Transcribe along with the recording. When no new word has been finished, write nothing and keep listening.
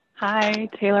Hi,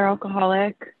 Taylor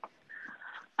Alcoholic.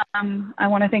 I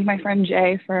want to thank my friend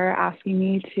Jay for asking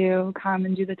me to come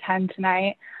and do the 10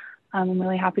 tonight. I'm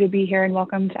really happy to be here and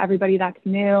welcome to everybody that's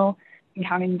new and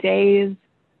counting days.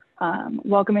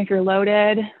 Welcome if you're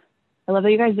loaded. I love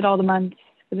that you guys did all the months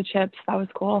for the chips. That was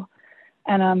cool.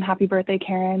 And happy birthday,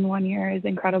 Karen. 1 year is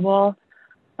incredible.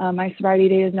 My sobriety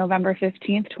date is November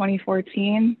 15th,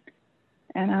 2014.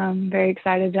 And I'm very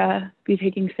excited to be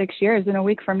taking 6 years in a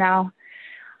week from now.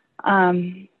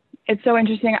 It's so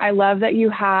interesting. I love that you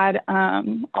had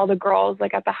all the girls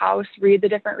like at the house read the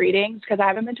different readings, because I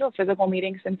haven't been to a physical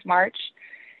meeting since March,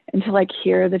 and to like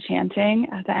hear the chanting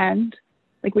at the end.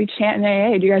 Like we chant in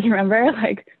AA. Do you guys remember?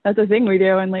 Like that's the thing we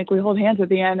do, and like we hold hands at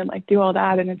the end and like do all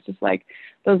that, and it's just like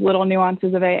those little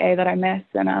nuances of AA that I miss.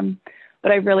 And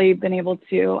but I've really been able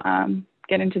to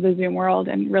get into the Zoom world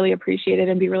and really appreciate it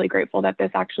and be really grateful that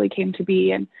this actually came to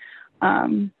be. And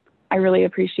I really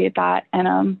appreciate that.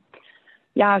 And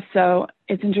yeah, so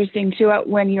it's interesting too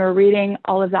when you were reading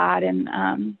all of that, and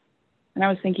I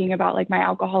was thinking about like my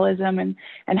alcoholism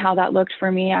and how that looked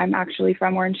for me. I'm actually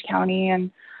from Orange County,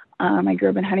 and I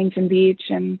grew up in Huntington Beach,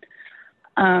 and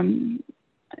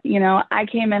you know, I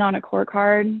came in on a court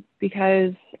card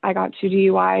because I got 2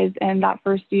 DUIs, and that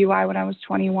first DUI when I was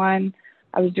 21,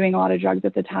 I was doing a lot of drugs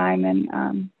at the time,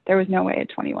 and there was no way at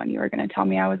 21 you were going to tell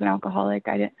me I was an alcoholic.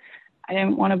 I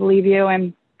didn't want to believe you.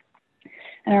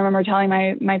 And I remember telling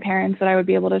my parents that I would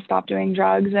be able to stop doing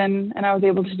drugs, and I was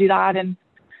able to do that.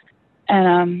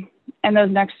 And those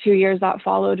next 2 years that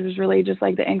followed was really just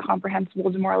like the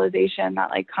incomprehensible demoralization that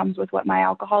like comes with what my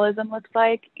alcoholism looks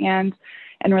like, and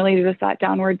really just that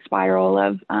downward spiral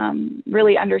of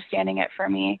really understanding it for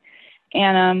me.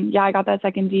 And yeah, I got that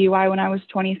second DUI when I was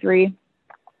 23.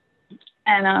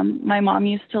 And my mom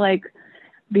used to like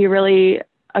be really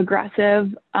aggressive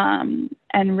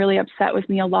and really upset with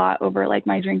me a lot over like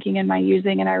my drinking and my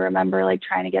using. And I remember like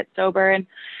trying to get sober,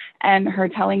 and her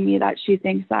telling me that she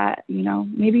thinks that, you know,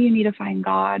 maybe you need to find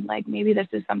God, like maybe this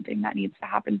is something that needs to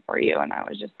happen for you. And I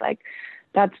was just like,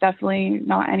 that's definitely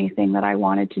not anything that I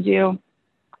wanted to do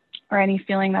or any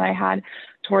feeling that I had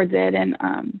towards it. And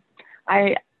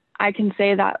I can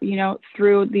say that, you know,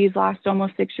 through these last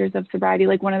almost 6 years of sobriety,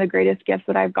 like one of the greatest gifts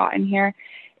that I've gotten here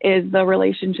is the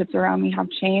relationships around me have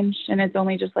changed. And it's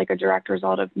only just like a direct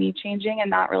result of me changing.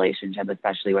 And that relationship,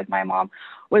 especially with my mom,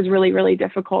 was really, really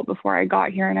difficult before I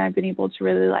got here. And I've been able to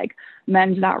really like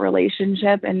mend that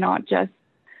relationship and not just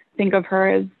think of her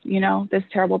as, you know, this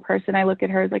terrible person. I look at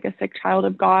her as like a sick child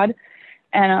of God.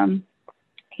 And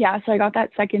yeah, so I got that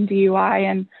second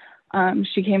DUI, and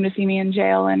she came to see me in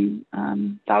jail. And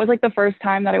that was like the first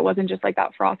time that it wasn't just like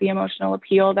that frothy emotional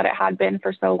appeal that it had been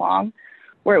for so long,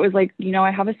 where it was like, you know, I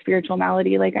have a spiritual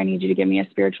malady, like I need you to give me a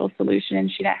spiritual solution.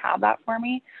 And she didn't have that for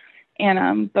me.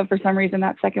 And but for some reason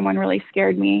that second one really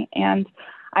scared me. And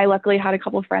I luckily had a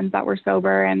couple of friends that were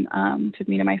sober, and took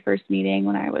me to my first meeting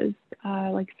when I was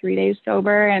like 3 days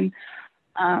sober. And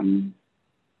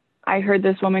I heard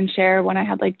this woman share when I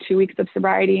had like 2 weeks of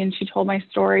sobriety, and she told my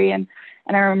story. And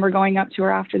I remember going up to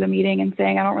her after the meeting and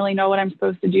saying, I don't really know what I'm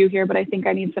supposed to do here, but I think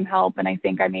I need some help. And I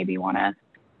think I maybe want to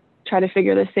try to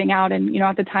figure this thing out. And, you know,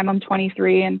 at the time I'm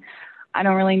 23, and I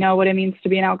don't really know what it means to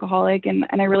be an alcoholic. And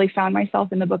I really found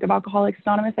myself in the book of Alcoholics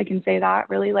Anonymous. I can say that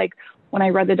really, like when I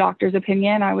read the doctor's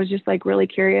opinion, I was just like really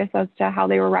curious as to how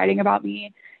they were writing about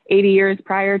me 80 years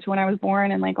prior to when I was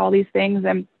born, and like all these things.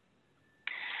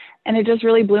 And it just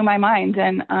really blew my mind.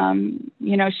 And,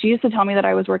 you know, she used to tell me that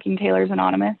I was working Taylor's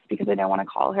Anonymous because I didn't want to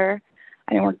call her.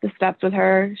 I didn't work the steps with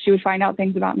her. She would find out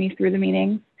things about me through the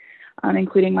meetings,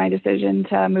 including my decision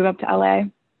to move up to LA.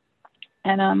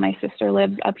 And my sister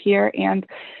lives up here, and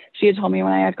she had told me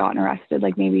when I had gotten arrested,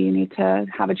 like maybe you need to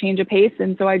have a change of pace.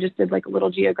 And so I just did like a little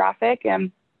geographic,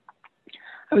 and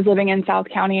I was living in South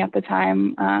County at the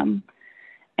time.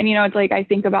 And, you know, it's like, I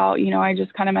think about, you know, I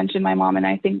just kind of mentioned my mom, and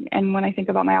and when I think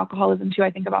about my alcoholism too,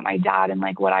 I think about my dad and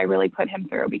like what I really put him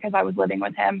through, because I was living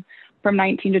with him from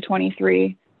 19 to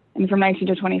 23. And from 19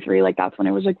 to 23, like that's when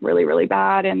it was like really, really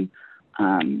bad. And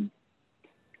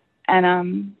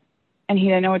he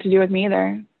didn't know what to do with me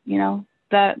either. You know,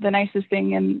 the nicest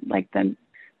thing and like the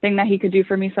thing that he could do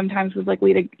for me sometimes was like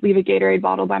leave a Gatorade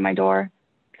bottle by my door,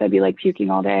 because I'd be like puking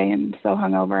all day and so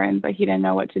hungover, but he didn't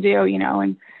know what to do, you know.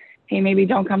 And hey, maybe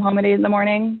don't come home at 8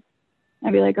 a.m.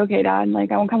 I'd be like, okay, Dad,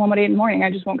 like I won't come home at 8 a.m.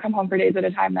 I just won't come home for days at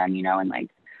a time then, you know. And like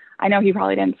I know he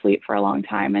probably didn't sleep for a long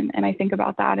time, and I think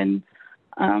about that. And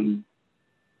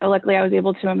but luckily I was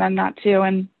able to amend that too.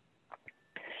 And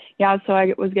yeah, so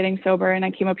I was getting sober, and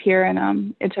I came up here,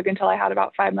 and it took until I had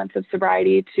about 5 months of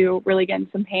sobriety to really get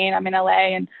in some pain. I'm in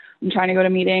LA, and I'm trying to go to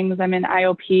meetings. I'm in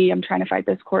IOP. I'm trying to fight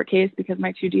this court case because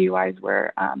my 2 DUIs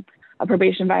were a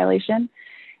probation violation.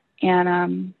 And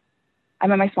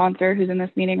I'm at my sponsor who's in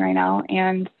this meeting right now.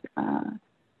 And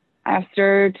I asked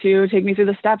her to take me through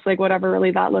the steps, like whatever really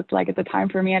that looked like at the time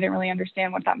for me. I didn't really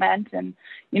understand what that meant. And,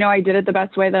 you know, I did it the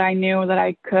best way that I knew that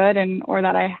I could or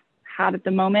that I had at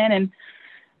the moment.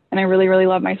 And I really, really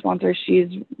love my sponsor. She's,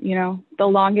 you know, the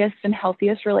longest and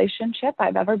healthiest relationship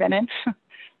I've ever been in.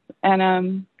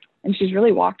 And she's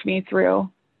really walked me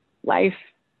through life.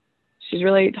 She's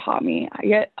really taught me. I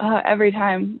get every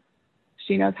time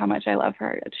she knows how much I love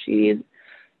her.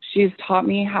 She's taught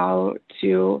me how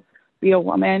to be a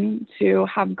woman, to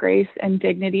have grace and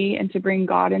dignity, and to bring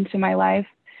God into my life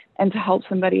and to help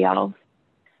somebody else.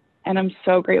 And I'm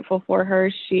so grateful for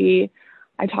her.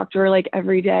 I talked to her like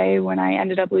every day when I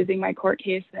ended up losing my court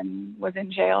case and was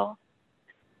in jail.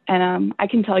 And I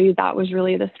can tell you that was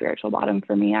really the spiritual bottom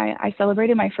for me. I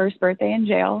celebrated my first birthday in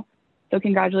jail. So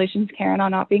congratulations, Karen, on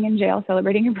not being in jail,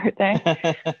 celebrating your birthday.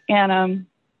 And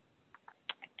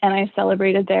I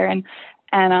celebrated there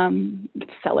and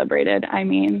celebrated. I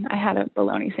mean, I had a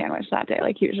bologna sandwich that day,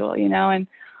 like usual, you know, and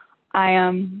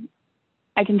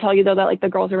I can tell you though that like the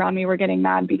girls around me were getting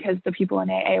mad because the people in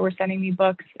AA were sending me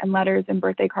books and letters and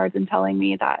birthday cards and telling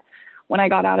me that when I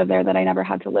got out of there that I never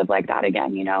had to live like that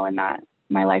again, you know, and that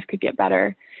my life could get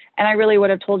better. And I really would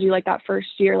have told you like that first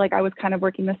year, like I was kind of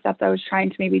working the steps. I was trying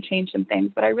to maybe change some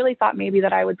things, but I really thought maybe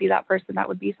that I would be that person that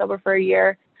would be sober for a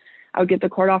year. I would get the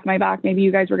cord off my back. Maybe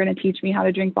you guys were going to teach me how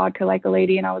to drink vodka like a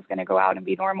lady and I was going to go out and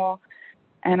be normal.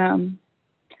 And,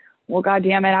 well, God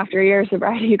damn it, after a year of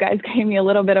sobriety, you guys gave me a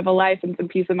little bit of a life and some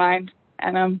peace of mind.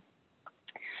 And,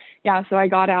 yeah, so I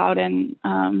got out and,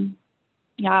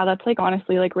 yeah, that's like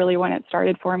honestly, like really when it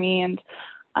started for me. And,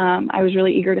 I was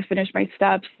really eager to finish my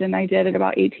steps and I did at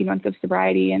about 18 months of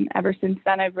sobriety. And ever since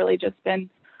then, I've really just been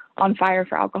on fire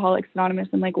for Alcoholics Anonymous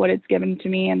and like what it's given to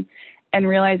me and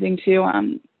realizing too,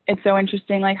 it's so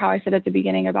interesting, like how I said at the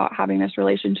beginning about having this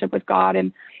relationship with God.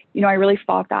 And, you know, I really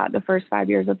fought that the first 5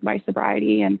 years of my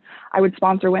sobriety. And I would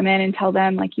sponsor women and tell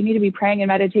them like, you need to be praying and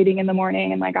meditating in the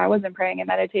morning. And like, I wasn't praying and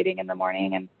meditating in the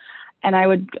morning. And I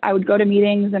would go to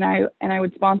meetings and I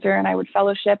would sponsor and I would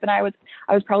fellowship. And I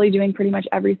was probably doing pretty much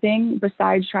everything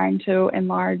besides trying to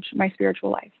enlarge my spiritual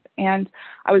life. And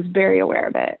I was very aware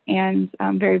of it and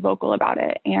very vocal about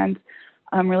it. And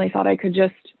really thought I could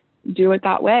just do it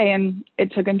that way. And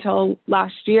it took until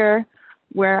last year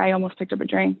where I almost picked up a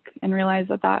drink and realized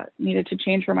that needed to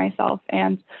change for myself.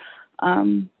 And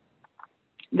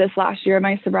this last year of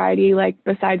my sobriety, like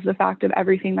besides the fact of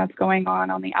everything that's going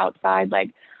on the outside, like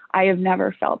I have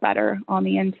never felt better on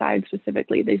the inside,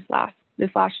 specifically this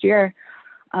last year.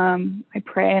 I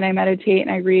pray and I meditate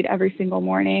and I read every single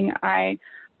morning. I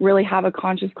really have a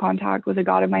conscious contact with a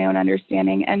God of my own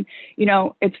understanding. And, you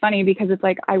know, it's funny because it's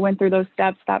like I went through those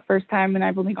steps that first time and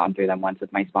I've only gone through them once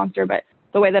with my sponsor. But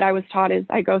the way that I was taught is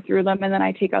I go through them and then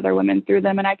I take other women through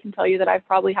them. And I can tell you that I've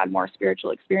probably had more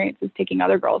spiritual experiences taking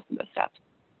other girls through the steps,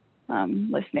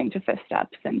 listening to 5th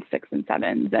steps and 6 and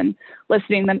 7s and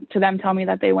listening to them tell me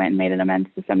that they went and made an amends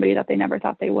to somebody that they never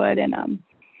thought they would.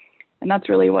 And that's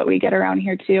really what we get around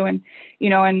here too. And,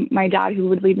 you know, and my dad who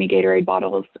would leave me Gatorade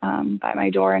bottles by my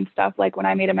door and stuff, like when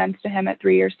I made amends to him at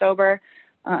 3 years sober,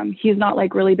 he's not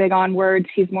like really big on words.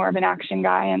 He's more of an action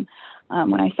guy. And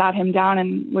when I sat him down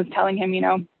and was telling him, you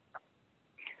know,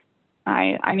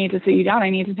 I need to sit you down. I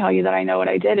need to tell you that I know what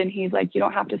I did. And he's like, you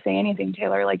don't have to say anything,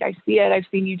 Taylor. Like, I see it. I've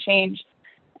seen you change.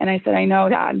 And I said, I know,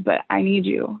 Dad, but I need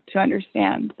you to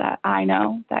understand that I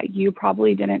know that you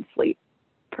probably didn't sleep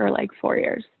for like 4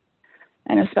 years.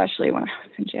 And especially when I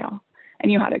was in jail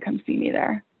and you had to come see me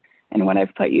there and what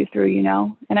I've put you through, you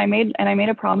know. And I made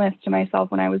a promise to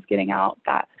myself when I was getting out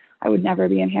that I would never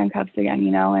be in handcuffs again, you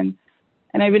know, and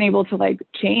I've been able to like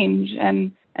change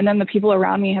and then the people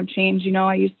around me have changed. You know,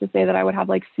 I used to say that I would have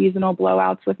like seasonal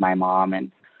blowouts with my mom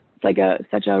and it's like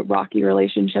such a rocky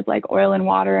relationship, like oil and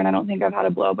water. And I don't think I've had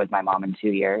a blow up with my mom in 2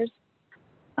 years.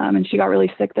 And she got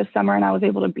really sick this summer and I was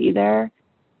able to be there.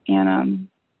 And,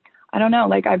 I don't know,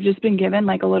 like I've just been given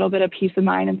like a little bit of peace of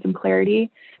mind and some clarity.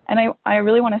 And I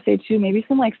really want to say too, maybe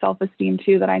some like self-esteem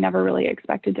too, that I never really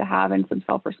expected to have and some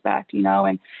self-respect, you know,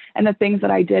 and the things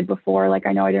that I did before, like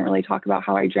I know I didn't really talk about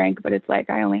how I drank, but it's like,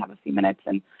 I only have a few minutes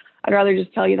and I'd rather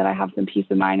just tell you that I have some peace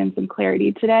of mind and some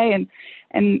clarity today.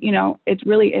 And, you know, it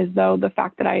really is though, the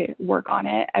fact that I work on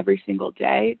it every single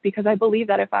day, because I believe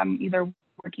that if I'm either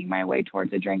working my way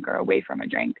towards a drink or away from a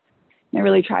drink, and I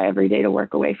really try every day to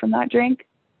work away from that drink.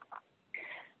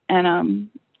 And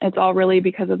it's all really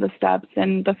because of the steps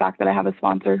and the fact that I have a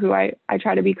sponsor who I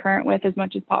try to be current with as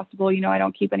much as possible. You know, I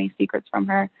don't keep any secrets from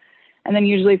her. And then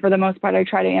usually for the most part, I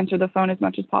try to answer the phone as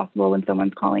much as possible when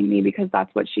someone's calling me, because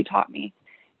that's what she taught me.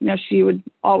 You know, she would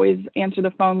always answer the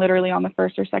phone literally on the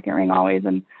first or second ring always.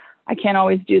 And I can't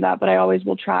always do that, but I always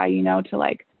will try, you know, to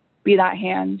like be that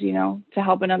hand, you know, to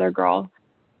help another girl.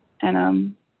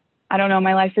 And I don't know,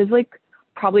 my life is like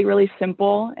probably really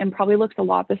simple and probably looks a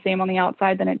lot the same on the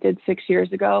outside than it did 6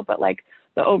 years ago. But like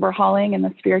the overhauling and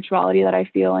the spirituality that I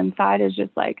feel inside is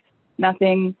just like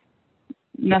nothing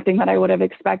that I would have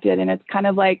expected. And it's kind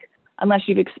of like, unless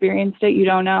you've experienced it, you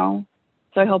don't know.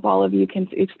 So I hope all of you can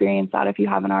experience that if you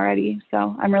haven't already.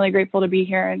 So I'm really grateful to be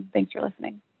here, and thanks for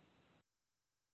listening.